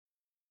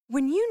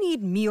When you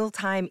need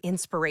mealtime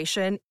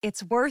inspiration,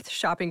 it's worth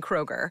shopping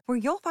Kroger, where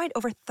you'll find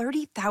over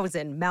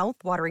 30,000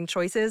 mouth-watering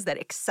choices that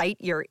excite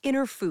your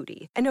inner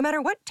foodie. And no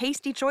matter what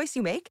tasty choice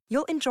you make,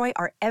 you'll enjoy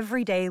our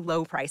everyday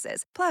low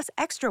prices, plus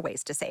extra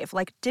ways to save,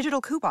 like digital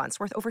coupons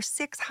worth over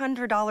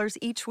 $600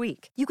 each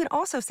week. You can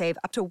also save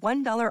up to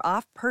 $1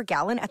 off per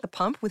gallon at the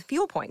pump with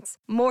fuel points.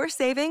 More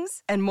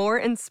savings and more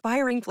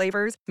inspiring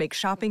flavors make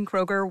shopping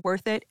Kroger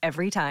worth it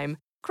every time.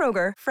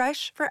 Kroger,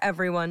 fresh for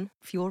everyone.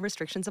 Fuel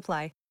restrictions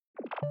apply.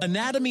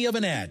 Anatomy of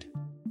an ad.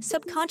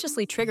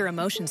 Subconsciously trigger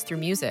emotions through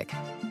music.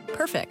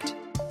 Perfect.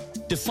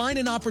 Define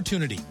an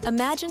opportunity.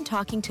 Imagine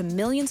talking to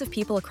millions of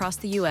people across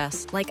the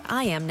U.S. like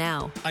I am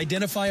now.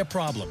 Identify a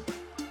problem.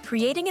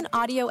 Creating an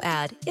audio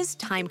ad is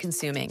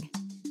time-consuming.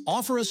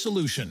 Offer a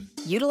solution.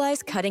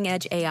 Utilize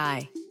cutting-edge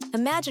AI.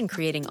 Imagine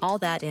creating all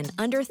that in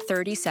under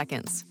 30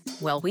 seconds.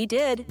 Well, we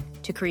did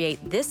to create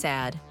this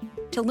ad.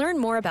 To learn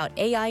more about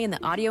AI in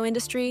the audio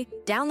industry,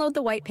 download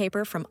the white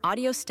paper from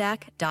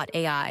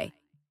audiostack.ai.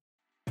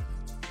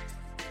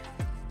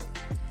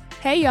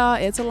 Hey y'all,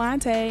 it's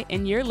Alante,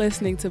 and you're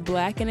listening to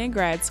Black and in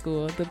Grad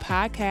School, the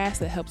podcast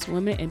that helps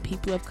women and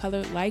people of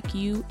color like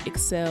you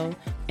excel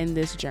in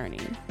this journey.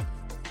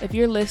 If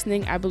you're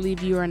listening, I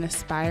believe you are an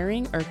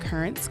aspiring or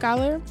current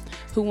scholar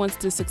who wants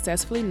to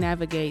successfully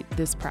navigate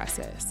this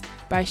process.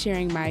 By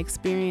sharing my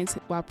experience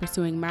while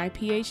pursuing my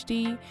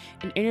PhD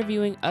and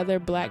interviewing other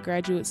Black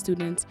graduate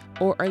students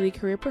or early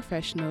career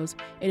professionals,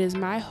 it is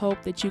my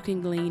hope that you can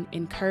glean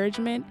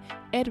encouragement,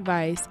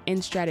 advice,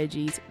 and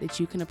strategies that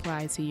you can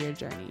apply to your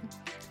journey.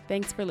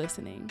 Thanks for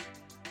listening.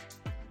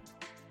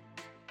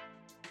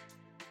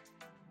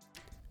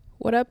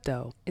 What up,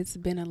 though? It's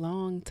been a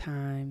long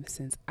time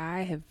since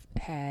I have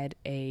had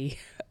a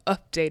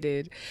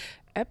updated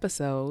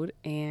episode,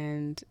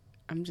 and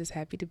I'm just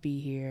happy to be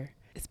here.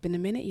 It's been a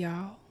minute,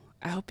 y'all.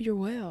 I hope you're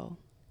well.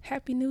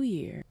 Happy New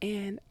Year.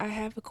 And I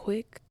have a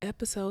quick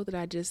episode that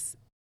I just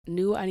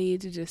knew I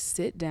needed to just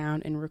sit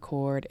down and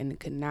record, and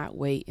could not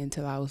wait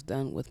until I was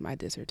done with my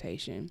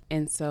dissertation.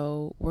 And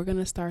so we're going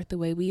to start the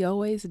way we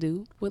always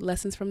do, with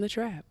Lessons from the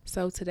Trap.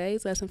 So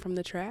today's lesson from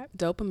the trap,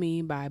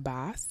 Dopamine by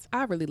Boss.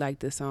 I really like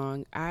this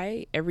song.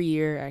 Every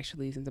year,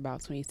 actually, since about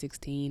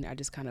 2016, I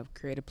just kind of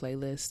create a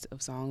playlist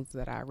of songs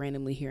that I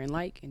randomly hear and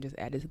like, and just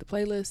add it to the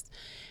playlist.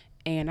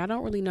 And I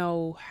don't really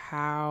know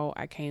how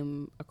I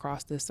came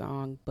across this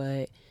song,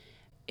 but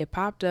it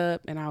popped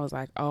up and I was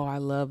like, oh, I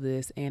love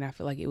this. And I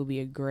feel like it would be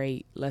a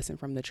great lesson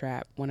from the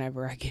trap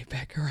whenever I get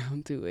back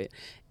around to it.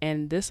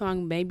 And this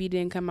song maybe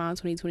didn't come out in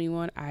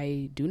 2021.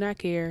 I do not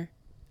care.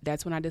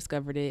 That's when I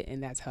discovered it,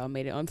 and that's how I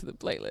made it onto the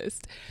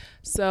playlist.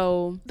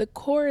 So the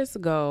chorus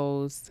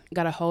goes,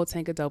 got a whole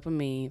tank of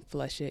dopamine,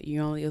 flush it.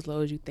 You're only as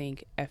low as you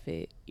think, F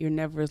it. You're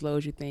never as low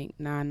as you think,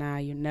 nah,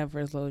 you're never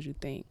as low as you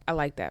think. I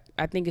like that.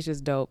 I think it's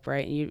just dope,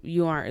 right?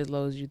 You aren't as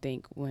low as you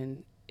think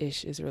when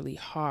ish is really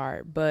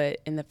hard. But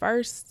in the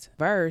first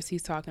verse,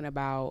 he's talking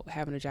about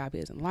having a job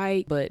he doesn't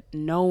like, but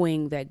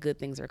knowing that good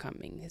things are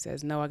coming. He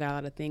says, no, I got a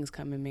lot of things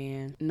coming,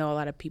 man. No, a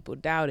lot of people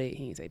doubt it.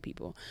 He didn't say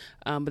people,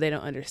 but they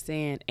don't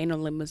understand. Ain't no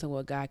limits on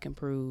what God can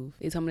prove.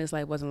 He told me this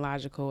life wasn't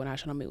logical, and I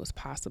showed him it was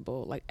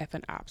possible, like F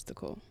an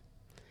obstacle.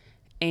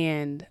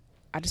 And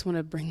I just want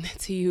to bring that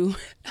to you.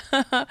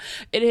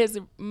 It has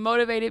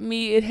motivated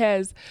me. It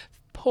has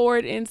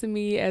poured into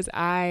me as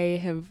I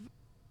have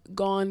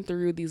gone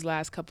through these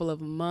last couple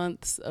of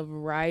months of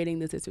writing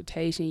this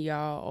dissertation,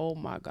 y'all. Oh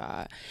my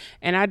God.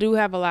 And I do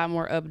have a lot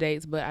more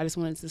updates, but I just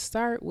wanted to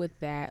start with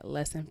that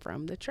lesson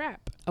from the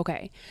trap.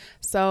 Okay.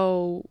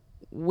 So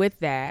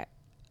with that,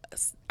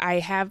 I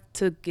have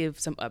to give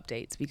some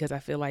updates because I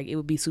feel like it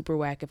would be super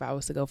whack if I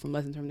was to go from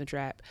Lessons from the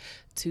Trap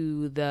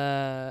to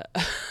the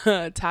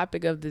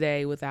topic of the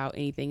day without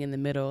anything in the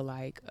middle,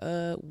 like,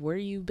 where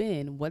you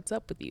been? What's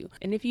up with you?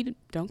 And if you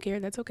don't care,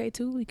 that's okay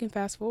too. You can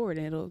fast forward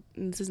and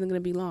this isn't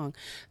going to be long.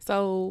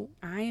 So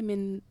I am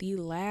in the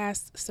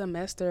last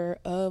semester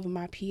of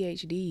my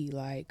PhD.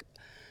 Like,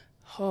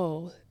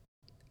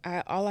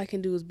 all I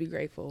can do is be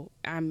grateful.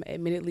 I'm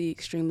admittedly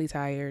extremely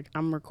tired.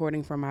 I'm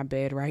recording from my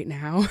bed right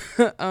now,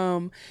 but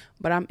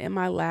I'm in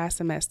my last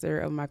semester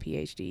of my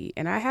PhD,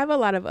 and I have a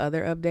lot of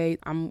other updates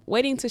I'm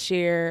waiting to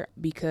share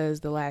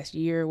because the last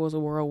year was a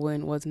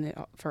whirlwind, wasn't it,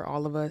 for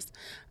all of us?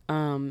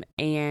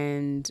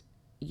 And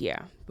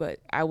yeah, but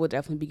I will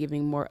definitely be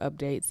giving more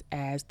updates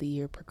as the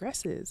year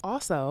progresses.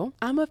 Also,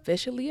 I'm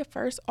officially a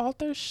first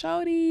author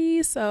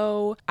shorty.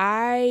 So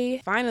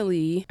I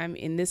finally,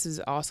 and this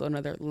is also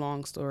another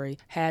long story,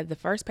 had the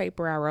first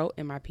paper I wrote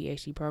in my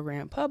PhD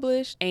program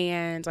published,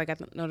 and I got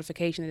the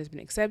notification that it's been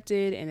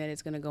accepted and that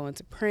it's going to go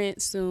into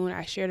print soon.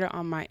 I shared it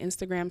on my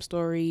Instagram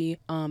story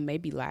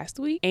maybe last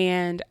week,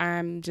 and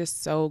I'm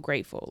just so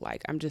grateful.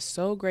 I'm just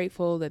so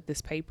grateful that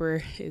this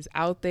paper is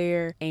out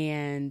there.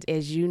 And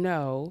as you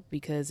know,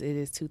 because it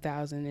is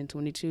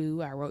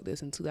 2022. I wrote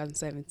this in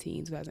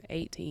 2017,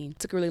 2018. It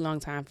took a really long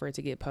time for it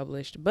to get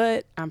published,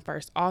 but I'm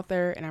first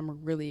author and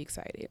I'm really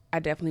excited. I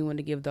definitely want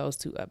to give those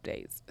 2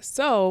 updates.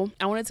 So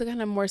I wanted to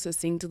kind of more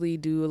succinctly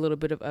do a little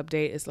bit of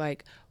update. It's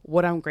like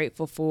what I'm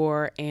grateful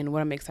for and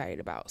what I'm excited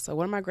about. So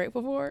what am I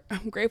grateful for?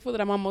 I'm grateful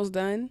that I'm almost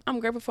done. I'm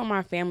grateful for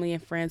my family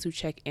and friends who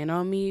check in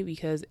on me,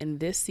 because in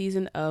this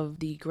season of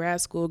the grad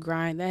school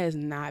grind, that has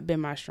not been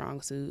my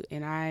strong suit.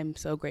 And I'm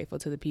so grateful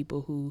to the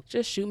people who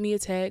just shoot me a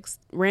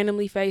text,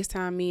 randomly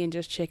FaceTime me, and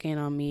just check in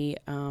on me.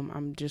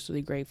 I'm just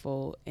really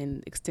grateful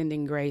and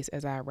extending grace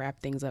as I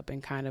wrap things up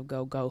and kind of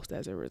go ghost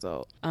as a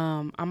result.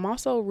 I'm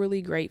also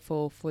really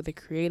grateful for the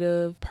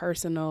creative,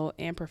 personal,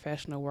 and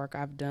professional work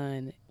I've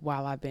done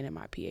while I've been in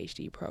my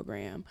PhD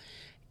program.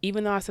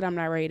 Even though I said I'm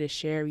not ready to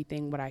share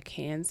everything, what I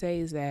can say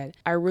is that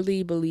I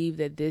really believe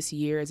that this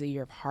year is a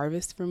year of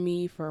harvest for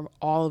me, for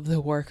all of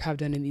the work I've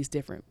done in these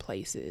different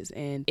places.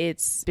 And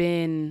it's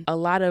been a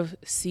lot of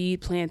seed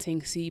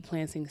planting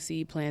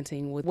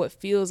with what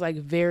feels like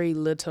very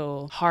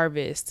little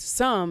harvest.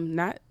 Some,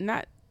 not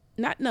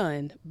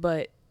none,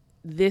 but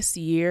this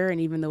year, and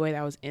even the way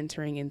that I was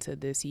entering into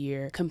this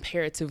year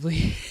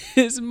comparatively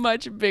is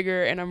much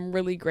bigger, and I'm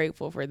really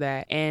grateful for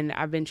that. And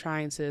I've been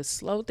trying to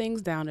slow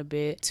things down a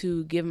bit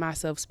to give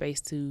myself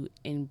space to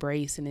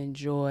embrace and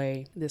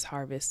enjoy this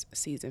harvest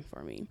season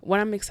for me. What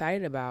I'm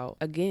excited about,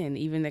 again,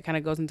 even that kind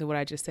of goes into what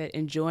I just said,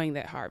 enjoying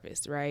that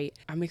harvest, right?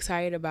 I'm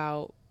excited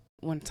about,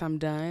 once I'm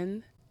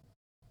done,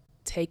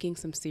 taking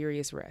some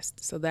serious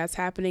rest. So that's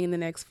happening in the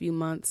next few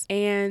months.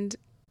 And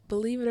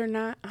believe it or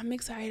not, I'm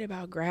excited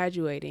about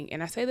graduating.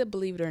 And I say that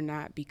believe it or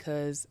not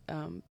because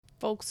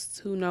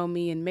folks who know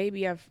me, and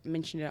maybe I've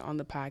mentioned it on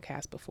the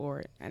podcast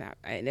before, and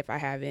if I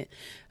haven't,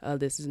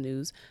 this is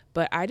news,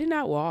 but I did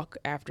not walk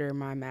after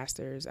my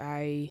master's.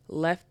 I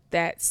left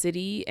that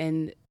city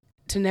and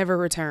to never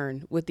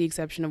return, with the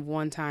exception of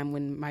one time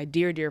when my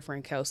dear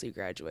friend Kelsey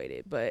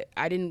graduated. But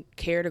I didn't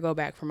care to go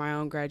back for my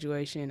own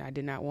graduation. I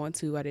did not want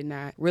to. I did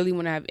not really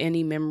want to have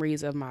any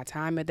memories of my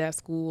time at that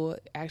school.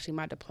 Actually,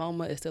 my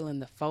diploma is still in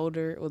the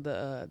folder, or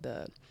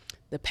the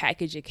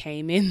package it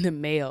came in the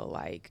mail.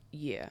 Like,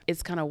 yeah,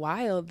 it's kind of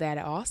wild that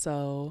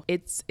also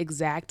it's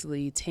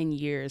exactly 10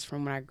 years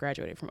from when I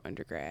graduated from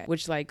undergrad,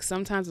 which like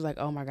sometimes it's like,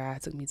 oh my God,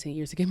 it took me 10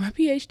 years to get my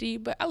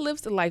PhD, but I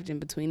lived a life in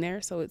between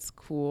there. So it's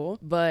cool.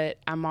 But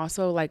I'm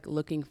also like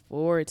looking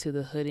forward to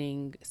the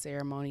hooding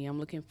ceremony. I'm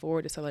looking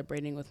forward to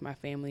celebrating with my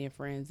family and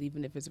friends,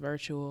 even if it's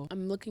virtual.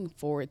 I'm looking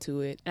forward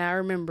to it. And I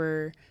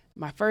remember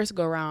my first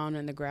go around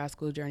in the grad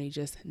school journey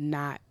just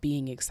not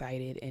being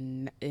excited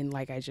and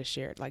like I just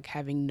shared, like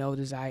having no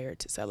desire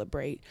to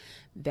celebrate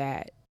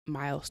that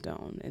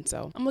milestone. And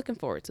so I'm looking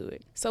forward to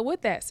it. So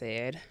with that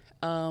said,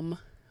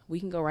 we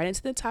can go right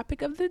into the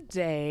topic of the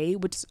day,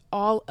 which is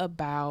all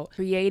about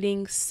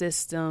creating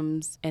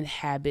systems and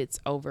habits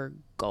over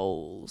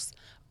goals,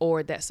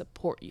 or that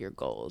support your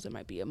goals. It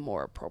might be a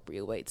more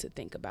appropriate way to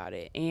think about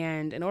it.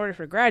 And in order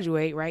to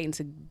graduate, right,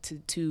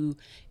 and to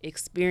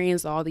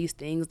experience all these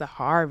things, the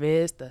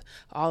harvest,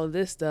 all of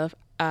this stuff,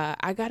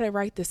 I got to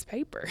write this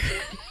paper.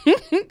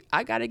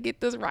 I got to get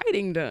this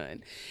writing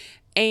done.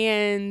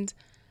 And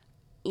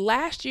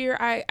last year,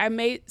 I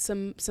made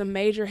some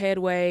major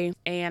headway,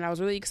 and I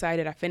was really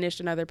excited. I finished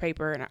another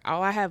paper, and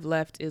all I have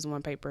left is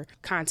one paper.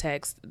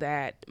 Context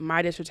that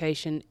my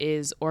dissertation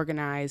is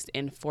organized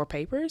in 4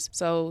 papers.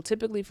 So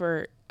typically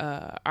for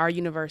our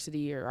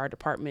university or our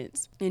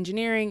department's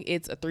engineering,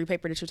 it's a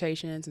 3-paper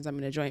dissertation. Since I'm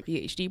in a joint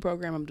PhD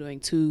program, I'm doing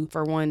 2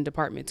 for one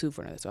department, 2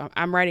 for another. So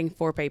I'm writing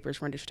 4 papers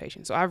for a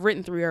dissertation. So I've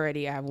written 3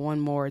 already. I have 1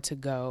 more to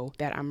go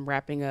that I'm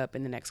wrapping up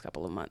in the next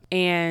couple of months.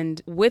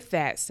 And with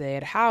that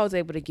said, how I was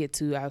able to get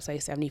to, I would say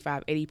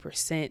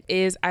 75-80%,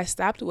 is I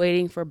stopped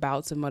waiting for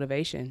bouts of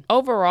motivation.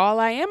 Overall,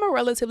 I am a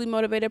relatively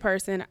motivated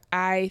person.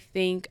 I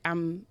think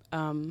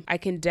I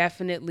can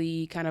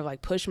definitely kind of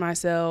like push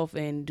myself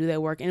and do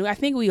that work. And I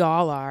think we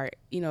all are,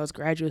 as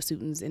graduate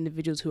students,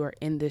 individuals who are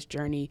in this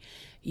journey,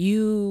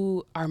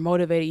 you are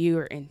motivated. You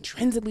are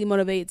intrinsically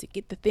motivated to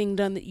get the thing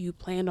done that you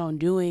planned on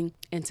doing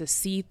and to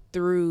see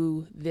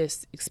through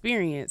this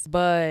experience.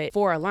 But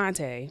for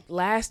Alante,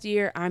 last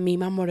year, my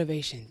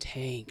motivation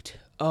tanked.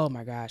 Oh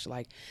my gosh.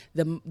 Like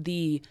let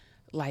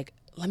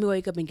me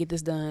wake up and get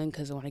this done,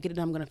 because when I get it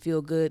done, I'm going to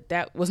feel good.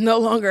 That was no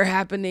longer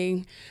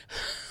happening.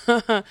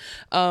 When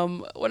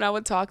I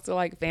would talk to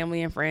like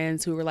family and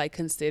friends who were like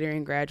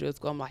considering graduate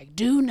school, I'm like,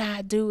 do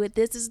not do it.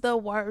 This is the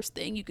worst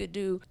thing you could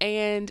do.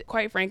 And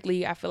quite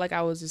frankly, I feel like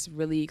I was just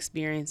really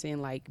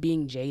experiencing like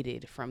being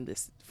jaded from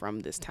this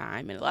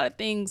time. And a lot of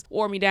things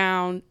wore me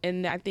down.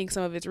 And I think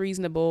some of it's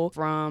reasonable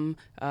from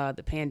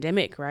the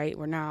pandemic, right?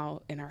 We're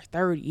now in our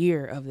 3rd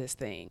year of this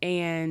thing.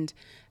 And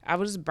I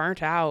was just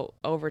burnt out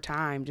over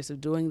time just of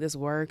doing this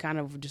work, kind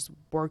of just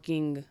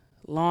working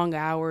long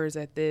hours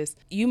at this.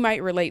 You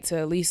might relate to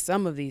at least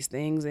some of these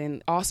things.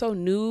 And also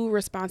new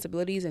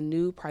responsibilities and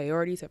new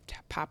priorities have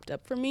popped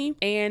up for me.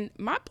 And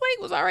my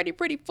plate was already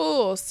pretty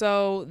full.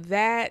 So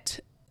that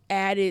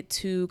added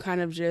to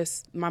kind of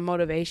just my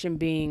motivation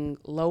being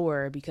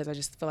lower because I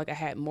just feel like I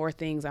had more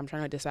things. I'm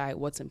trying to decide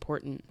what's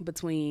important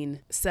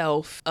between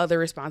self, other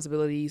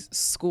responsibilities,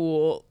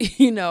 school,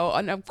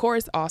 and of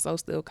course also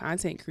still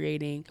content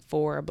creating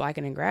for Black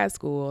and in grad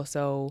school.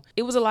 So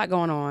it was a lot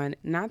going on.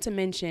 Not to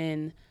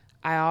mention,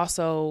 I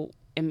also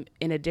am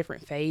in a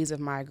different phase of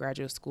my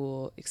graduate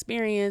school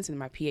experience and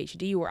my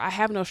PhD where I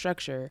have no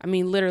structure. I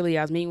mean, literally,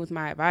 I was meeting with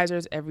my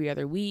advisors every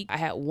other week. I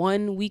had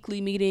one weekly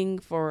meeting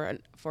for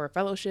a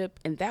fellowship,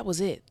 and that was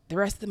it. The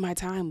rest of my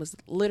time was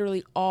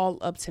literally all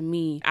up to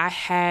me. I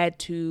had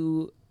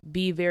to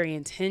be very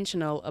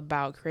intentional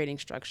about creating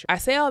structure. I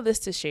say all this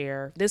to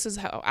share. This is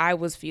how I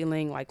was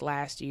feeling like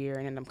last year,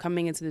 and then I'm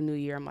coming into the new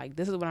year. I'm like,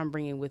 this is what I'm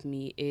bringing with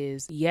me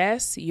is,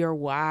 yes, your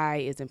why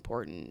is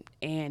important,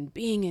 and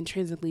being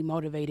intrinsically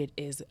motivated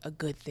is a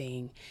good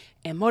thing.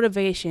 And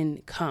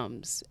motivation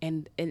comes,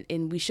 and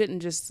we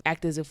shouldn't just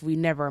act as if we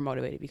never are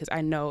motivated, because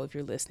I know if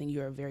you're listening,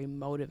 you're a very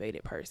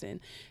motivated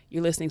person.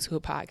 You're listening to a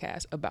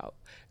podcast about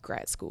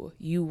grad school.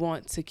 You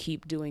want to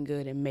keep doing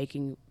good and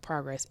making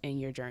progress in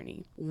your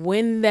journey.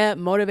 When that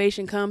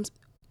motivation comes,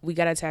 we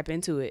got to tap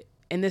into it.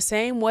 In the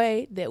same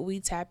way that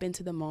we tap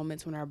into the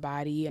moments when our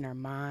body and our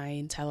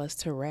mind tell us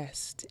to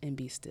rest and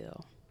be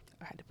still.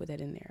 I had to put that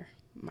in there.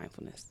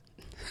 Mindfulness.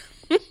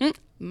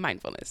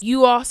 Mindfulness.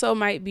 You also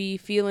might be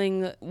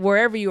feeling,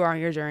 wherever you are on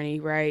your journey,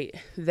 right,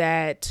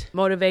 that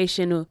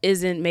motivation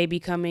isn't maybe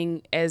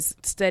coming as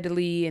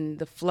steadily and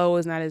the flow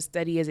is not as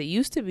steady as it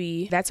used to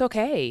be. That's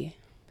okay.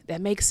 That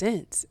makes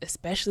sense,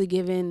 especially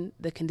given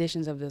the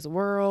conditions of this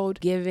world,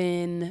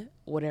 given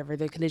whatever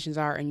the conditions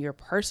are in your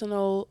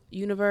personal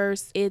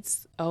universe.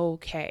 It's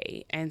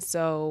okay. And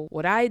so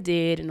what I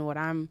did and what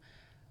I'm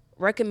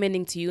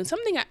recommending to you, and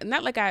something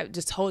not like I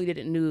just totally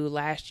didn't know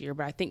last year,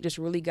 but I think just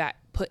really got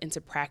put into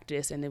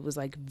practice, and it was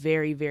like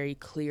very, very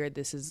clear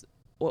this is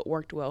what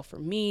worked well for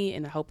me,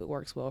 and I hope it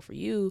works well for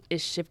you,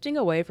 is shifting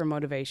away from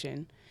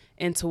motivation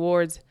and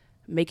towards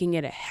making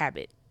it a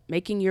habit,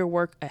 making your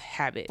work a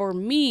habit. For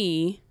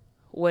me,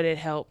 what it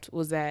helped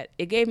was that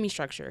it gave me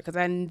structure, because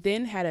I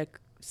then had a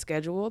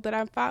schedule that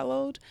I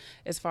followed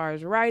as far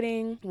as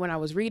writing, when I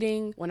was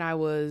reading, when I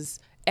was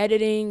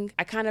editing.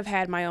 I kind of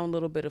had my own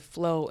little bit of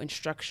flow and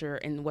structure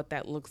and what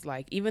that looks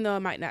like, even though it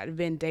might not have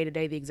been day to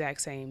day the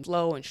exact same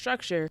flow and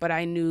structure. But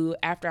I knew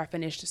after I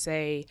finished,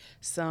 say,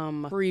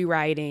 some free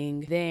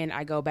writing, then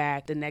I go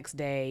back the next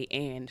day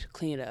and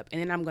clean it up.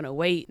 And then I'm going to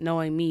wait,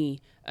 knowing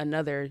me,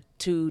 another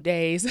 2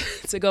 days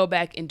to go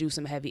back and do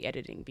some heavy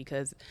editing,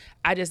 because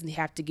I just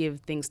have to give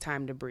things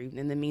time to breathe.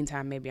 In the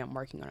meantime, maybe I'm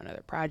working on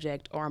another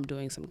project or I'm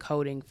doing some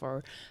coding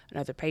for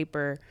another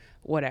paper,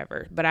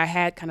 whatever. But I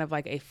had kind of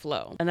like a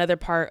flow. Another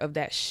part of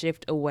that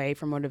shift away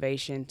from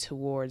motivation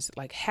towards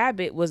like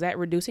habit was that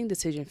reducing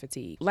decision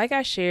fatigue. Like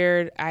I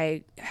shared,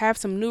 I have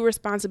some new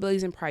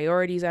responsibilities and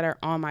priorities that are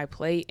on my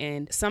plate,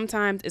 and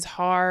sometimes it's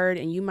hard,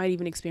 and you might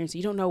even experience,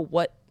 you don't know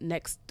what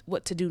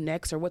to do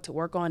next or what to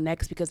work on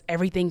next, because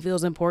everything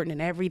feels important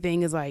and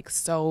everything is like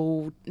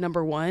so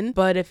number one.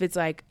 But if it's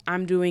like,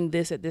 I'm doing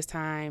this at this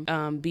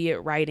time, be it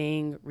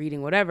writing,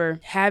 reading, whatever,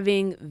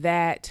 having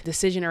that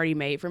decision already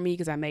made for me,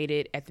 because I made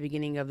it at the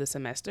beginning of the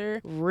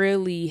semester,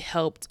 really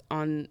helped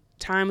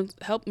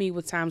me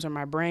with times where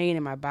my brain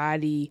and my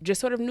body just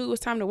sort of knew it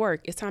was time to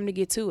work. It's time to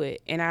get to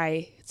it. And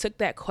I took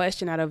that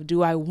question out of,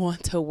 do I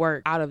want to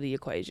work, out of the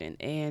equation.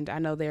 And I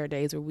know there are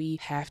days where we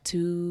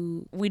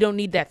don't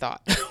need that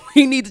thought.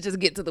 We need to just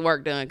get to the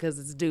work done because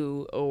it's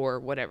due or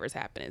whatever's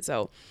happening.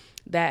 So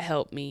that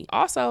helped me.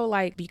 Also,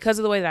 like, because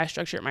of the way that I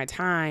structured my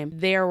time,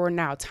 there were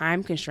now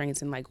time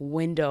constraints and like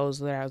windows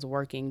that I was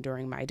working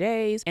during my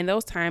days. And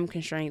those time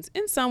constraints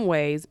in some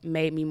ways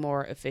made me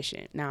more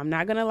efficient. Now, I'm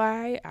not going to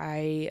lie.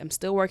 I am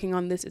still working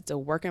on this. It's a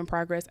work in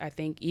progress. I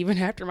think even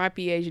after my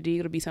PhD,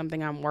 it'll be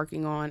something I'm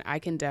working on. I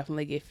can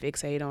definitely get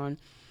fixated on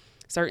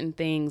certain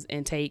things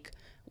and take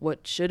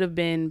what should have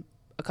been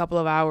a couple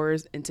of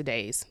hours into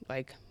days.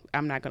 Like,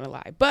 I'm not going to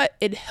lie, but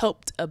it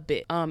helped a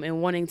bit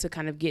in wanting to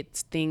kind of get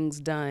things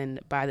done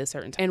by the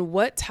certain time. And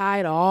what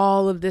tied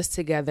all of this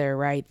together,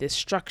 right? This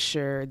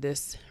structure,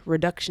 this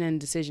reduction in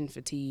decision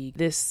fatigue,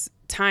 this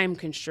time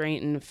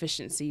constraint and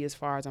efficiency as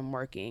far as I'm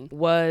working,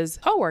 was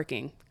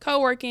co-working,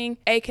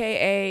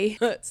 aka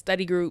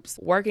study groups,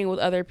 working with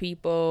other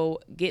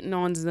people, getting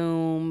on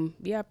Zoom.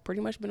 Yeah, I've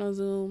pretty much been on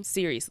Zoom.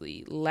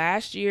 Seriously,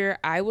 last year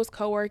I was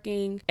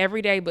co-working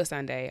every day but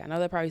Sunday. I know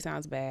that probably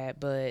sounds bad,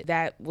 but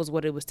that was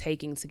what it was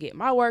taking to get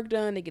my work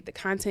done, to get the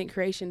content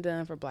creation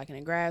done for Black and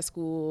in grad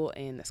school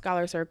and the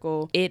Scholar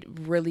Circle. It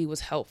really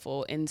was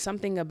helpful, and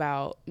something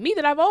about me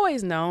that I've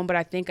always known, but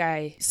I think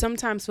I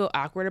sometimes feel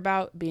awkward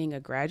about being a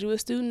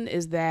graduate student,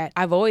 is that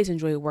I've always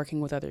enjoyed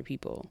working with other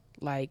people.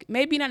 Like,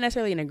 maybe not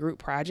necessarily in a group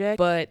project,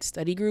 but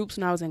study groups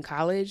when I was in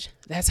college.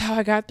 That's how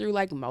I got through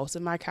like most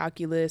of my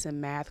calculus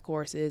and math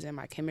courses and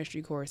my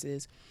chemistry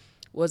courses,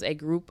 was a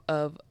group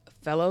of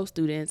fellow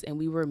students, and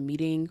we were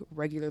meeting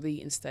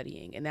regularly and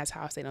studying. And that's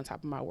how I stayed on top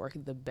of my work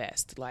the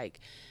best. Like,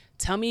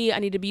 tell me I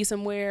need to be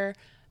somewhere,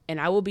 And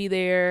I will be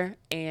there,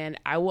 and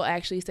I will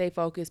actually stay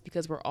focused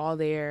because we're all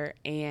there,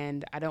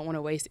 and I don't want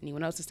to waste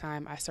anyone else's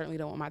time. I certainly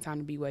don't want my time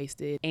to be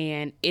wasted.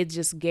 And it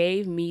just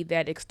gave me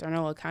that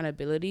external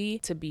accountability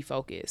to be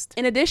focused.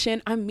 In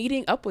addition, I'm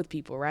meeting up with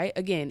people, right?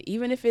 Again,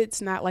 even if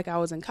it's not like I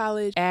was in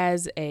college,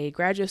 as a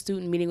graduate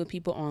student meeting with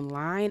people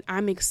online,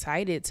 I'm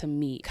excited to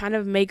meet. Kind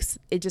of makes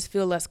it just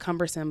feel less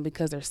cumbersome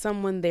because there's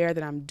someone there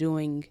that I'm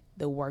doing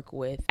the work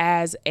with.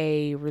 As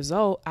a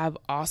result, I've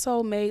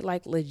also made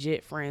like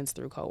legit friends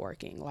through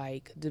co-working,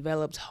 like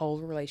developed whole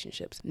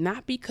relationships.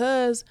 Not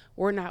because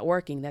we're not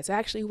working. That's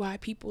actually why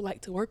people like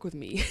to work with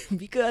me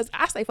because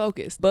I stay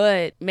focused.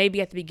 But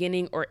maybe at the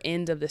beginning or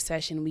end of the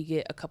session, we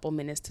get a couple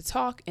minutes to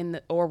talk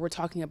or we're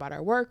talking about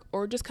our work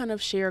or just kind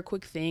of share a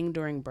quick thing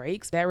during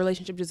breaks. That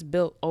relationship just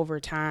built over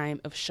time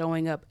of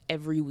showing up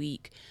every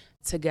week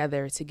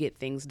together to get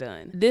things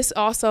done. This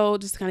also,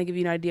 just to kind of give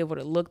you an idea of what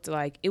it looked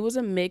like, it was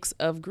a mix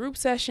of group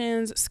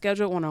sessions,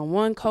 scheduled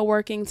one-on-one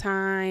co-working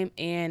time,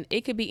 and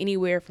it could be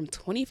anywhere from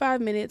 25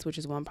 minutes, which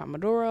is one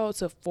Pomodoro,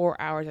 to 4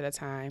 hours at a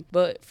time.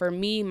 But for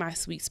me, my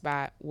sweet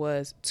spot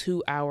was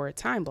 2-hour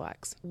time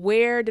blocks.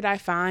 Where did I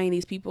find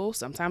these people?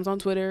 Sometimes on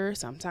Twitter,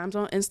 sometimes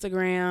on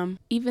Instagram,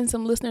 even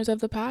some listeners of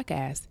the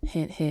podcast.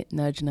 Hint, hint,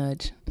 nudge,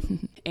 nudge.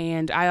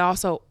 And I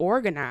also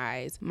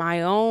organize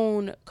my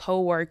own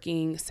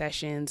co-working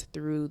sessions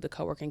through the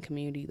co-working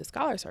community, the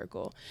Scholar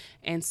Circle.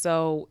 And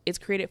so it's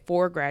created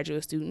for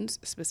graduate students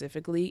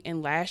specifically.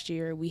 And last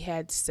year we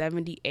had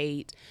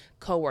 78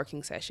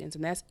 co-working sessions,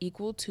 and that's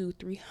equal to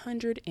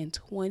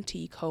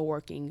 320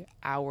 co-working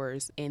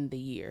hours in the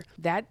year.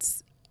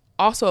 That's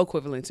also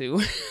equivalent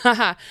to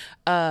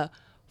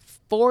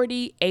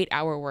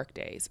 48-hour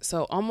workdays.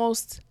 So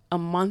almost a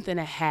month and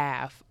a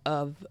half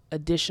of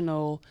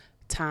additional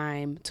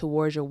time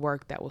towards your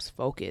work that was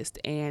focused.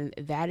 And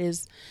that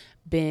has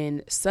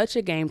been such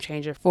a game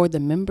changer for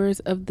the members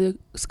of the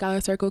Scholar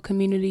Circle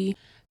community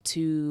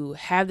to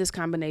have this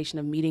combination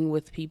of meeting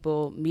with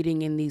people,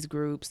 meeting in these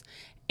groups.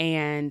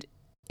 And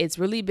it's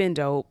really been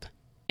dope.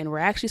 And we're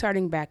actually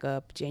starting back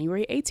up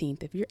January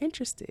 18th if you're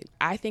interested.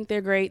 I think they're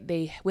great.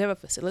 We have a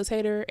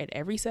facilitator at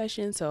every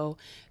session, so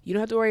you don't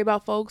have to worry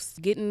about folks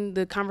getting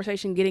the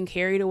conversation getting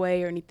carried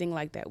away or anything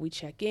like that. We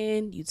check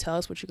in, you tell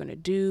us what you're going to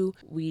do.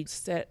 We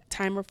set a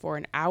timer for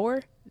an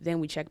hour, then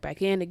we check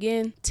back in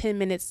again, 10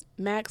 minutes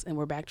max, and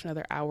we're back to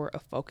another hour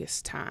of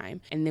focused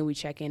time. And then we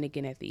check in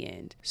again at the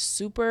end.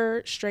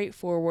 Super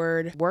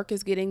straightforward. Work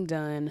is getting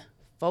done.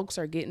 Folks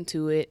are getting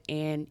to it,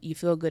 and you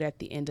feel good at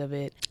the end of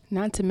it.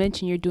 Not to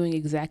mention you're doing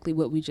exactly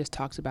what we just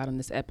talked about in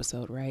this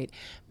episode, right?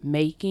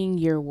 Making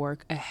your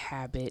work a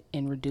habit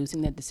and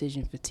reducing that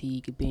decision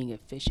fatigue, being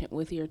efficient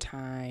with your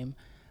time,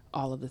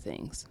 all of the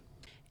things.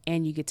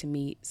 And you get to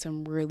meet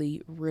some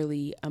really,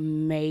 really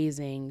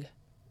amazing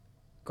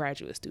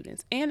graduate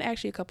students, and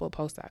actually a couple of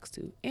postdocs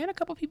too, and a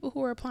couple of people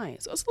who are applying.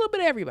 So it's a little bit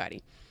of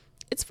everybody.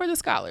 It's for the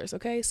scholars,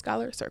 okay?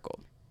 Scholar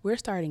Circle. We're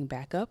starting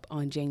back up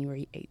on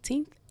January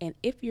 18th, and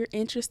if you're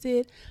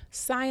interested,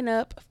 sign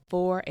up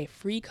for a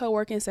free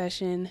co-working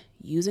session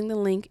using the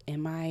link in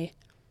my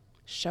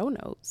show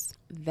notes.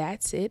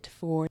 That's it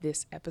for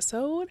this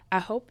episode. I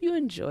hope you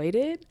enjoyed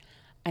it.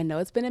 I know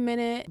it's been a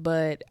minute,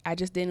 but I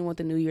just didn't want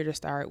the new year to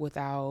start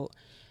without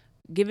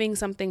giving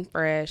something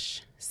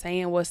fresh,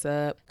 saying what's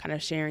up, kind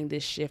of sharing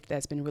this shift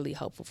that's been really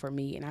helpful for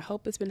me, and I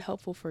hope it's been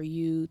helpful for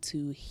you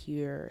to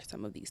hear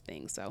some of these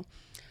things. So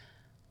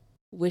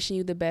wishing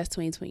you the best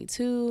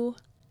 2022.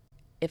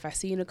 If I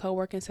see you in a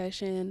co-working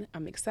session,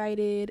 I'm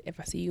excited. If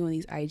I see you on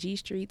these IG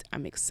streets,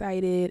 I'm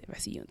excited. If I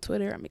see you on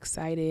Twitter, I'm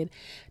excited.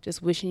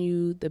 Just wishing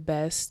you the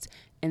best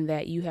and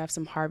that you have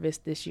some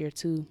harvest this year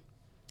too.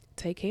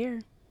 Take care.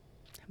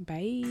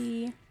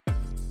 Bye.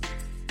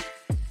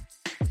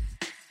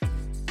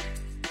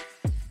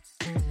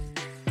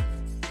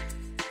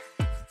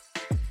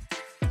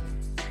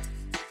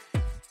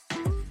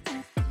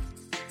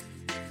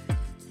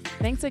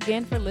 Thanks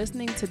again for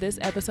listening to this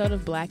episode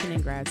of Blackin'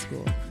 in Grad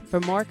School.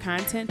 For more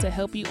content to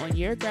help you on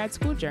your grad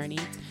school journey,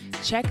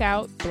 check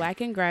out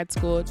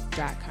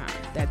blackingradschool.com.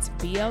 That's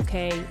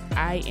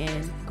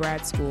BLKIN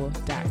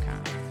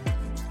gradschool.com.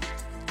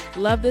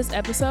 Love this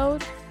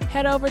episode?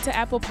 Head over to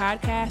Apple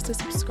Podcasts to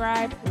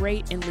subscribe,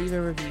 rate, and leave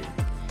a review.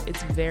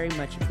 It's very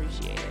much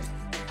appreciated.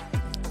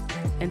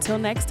 Until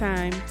next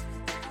time.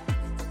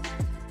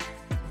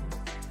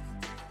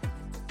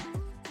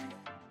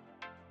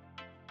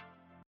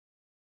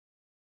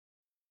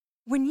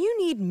 When you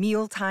need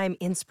mealtime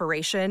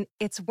inspiration,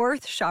 it's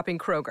worth shopping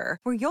Kroger,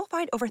 where you'll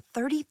find over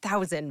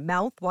 30,000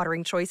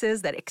 mouth-watering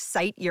choices that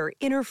excite your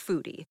inner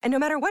foodie. And no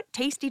matter what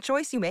tasty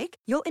choice you make,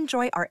 you'll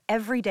enjoy our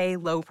everyday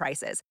low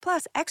prices,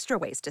 plus extra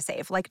ways to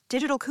save, like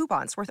digital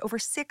coupons worth over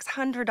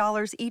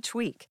 $600 each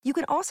week. You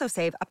can also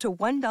save up to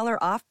 $1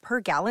 off per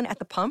gallon at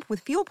the pump with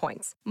fuel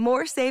points.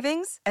 More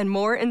savings and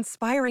more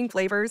inspiring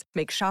flavors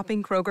make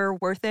shopping Kroger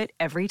worth it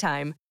every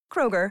time.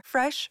 Kroger,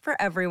 fresh for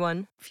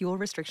everyone. Fuel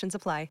restrictions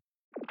apply.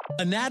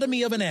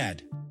 Anatomy of an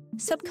ad.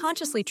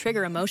 Subconsciously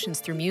trigger emotions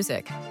through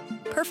music.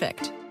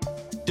 Perfect.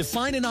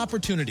 Define an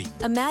opportunity.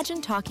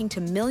 Imagine talking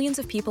to millions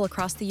of people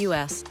across the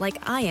U.S. like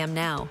I am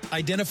now.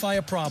 Identify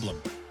a problem.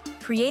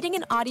 Creating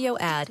an audio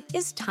ad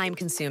is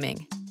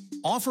time-consuming.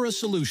 Offer a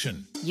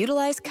solution.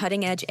 Utilize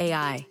cutting-edge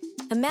AI.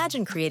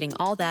 Imagine creating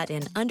all that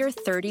in under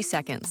 30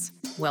 seconds.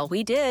 Well,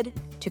 we did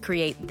to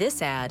create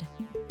this ad.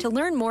 To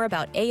learn more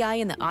about AI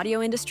in the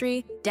audio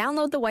industry,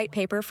 download the white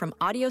paper from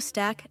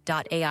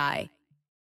audiostack.ai.